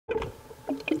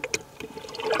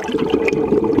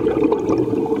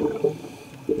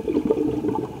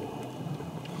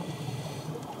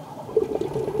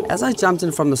As I jumped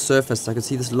in from the surface, I could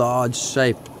see this large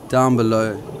shape down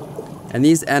below. And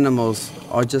these animals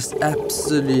are just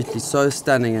absolutely so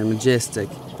stunning and majestic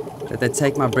that they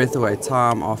take my breath away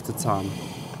time after time.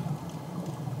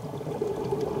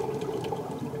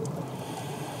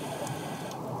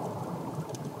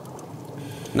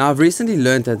 Now, I've recently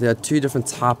learned that there are two different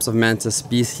types of manta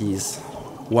species.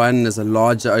 One is a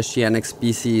larger oceanic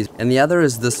species, and the other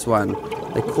is this one.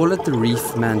 They call it the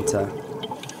reef manta.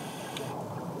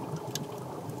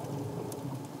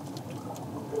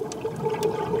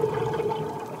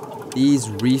 These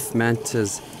reef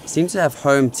mantas seem to have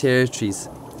home territories,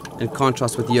 in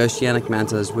contrast with the oceanic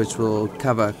mantas, which will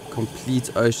cover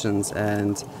complete oceans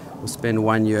and will spend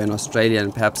 1 year in Australia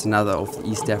and perhaps another off the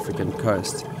East African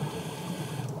coast.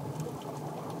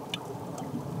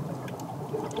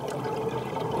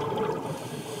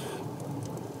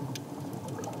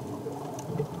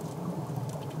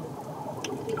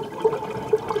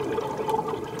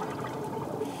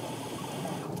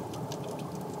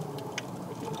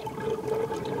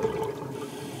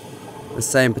 The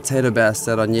same potato bass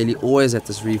that are nearly always at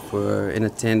this reef were in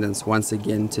attendance once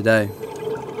again today.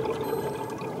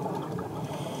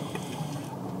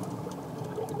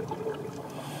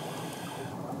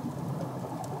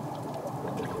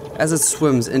 As it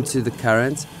swims into the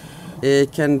current,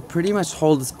 it can pretty much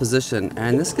hold its position,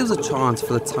 and this gives a chance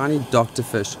for the tiny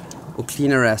doctorfish or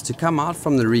cleaner wrasse to come out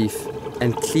from the reef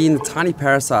and clean the tiny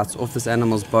parasites off this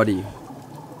animal's body.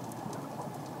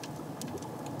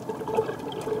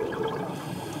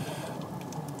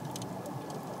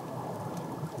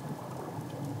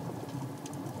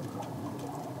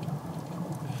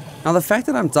 Now, the fact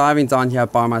that I'm diving down here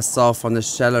by myself on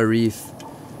this shallow reef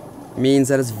means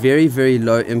that it's very, very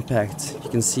low impact. You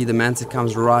can see the manta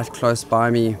comes right close by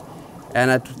me,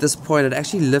 and at this point it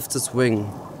actually lifts its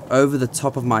wing over the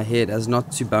top of my head as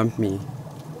not to bump me.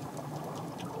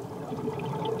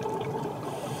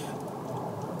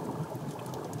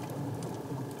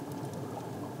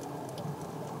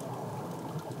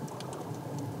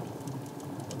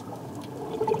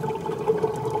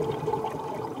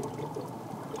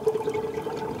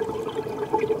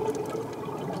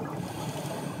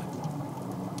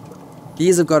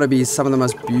 These have got to be some of the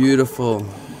most beautiful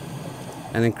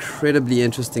and incredibly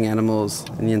interesting animals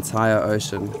in the entire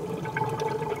ocean.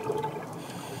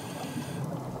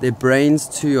 Their brains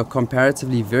too are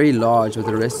comparatively very large with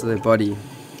the rest of their body.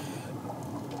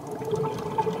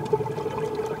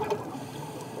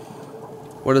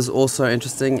 What is also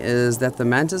interesting is that the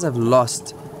mantas have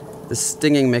lost the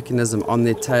stinging mechanism on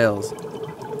their tails.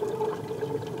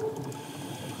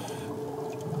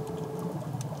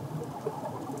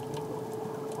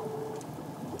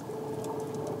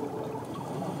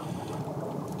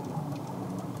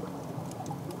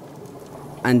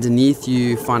 Underneath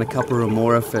you find a couple of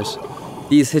remora fish.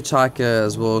 These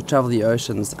hitchhikers will travel the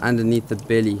oceans underneath the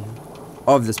belly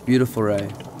of this beautiful ray.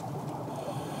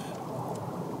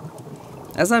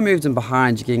 As I moved in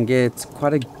behind, you can get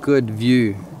quite a good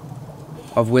view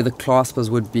of where the claspers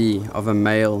would be of a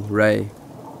male ray.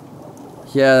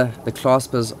 Here the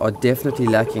claspers are definitely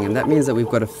lacking, and that means that we've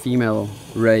got a female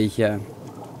ray here.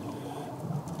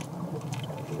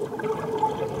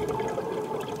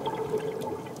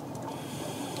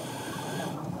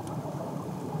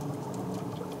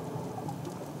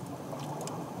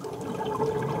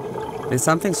 There's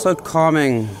something so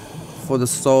calming for the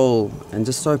soul and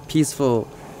just so peaceful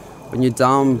when you're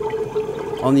down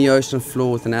on the ocean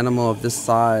floor with an animal of this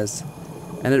size,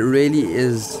 and it really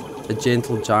is a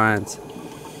gentle giant.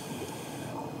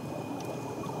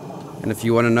 And if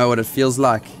you want to know what it feels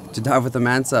like to dive with a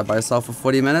manta by yourself for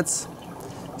 40 minutes,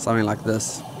 something like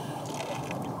this.